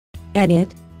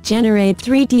Edit, Generate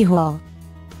 3D Hull.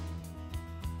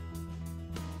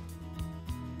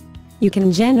 You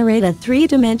can generate a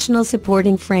three-dimensional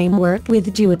supporting framework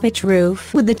with duopitch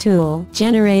roof with the tool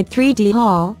Generate 3D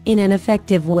Hull in an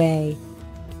effective way.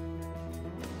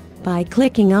 By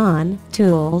clicking on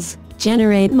Tools,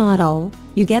 Generate Model,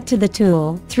 you get to the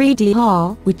tool 3D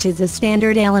Hull, which is a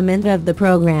standard element of the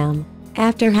program.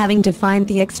 After having defined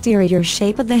the exterior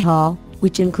shape of the hull,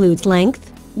 which includes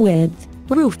length, width,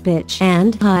 roof pitch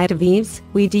and height of eaves,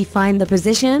 we define the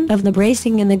position of the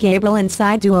bracing in the gable and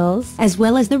side duals as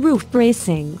well as the roof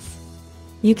bracings.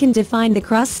 You can define the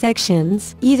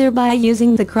cross-sections either by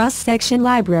using the cross-section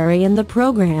library in the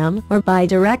program or by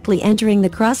directly entering the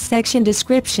cross-section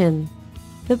description.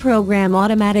 The program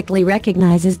automatically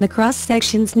recognizes the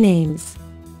cross-sections names.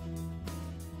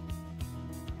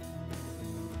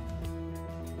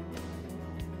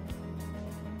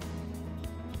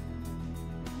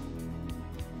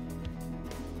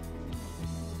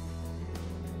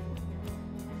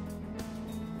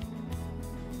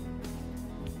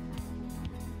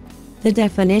 The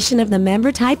definition of the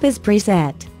member type is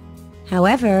preset.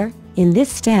 However, in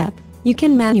this step, you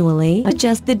can manually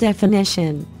adjust the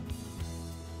definition.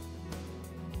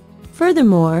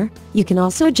 Furthermore, you can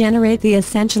also generate the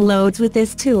essential loads with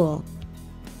this tool.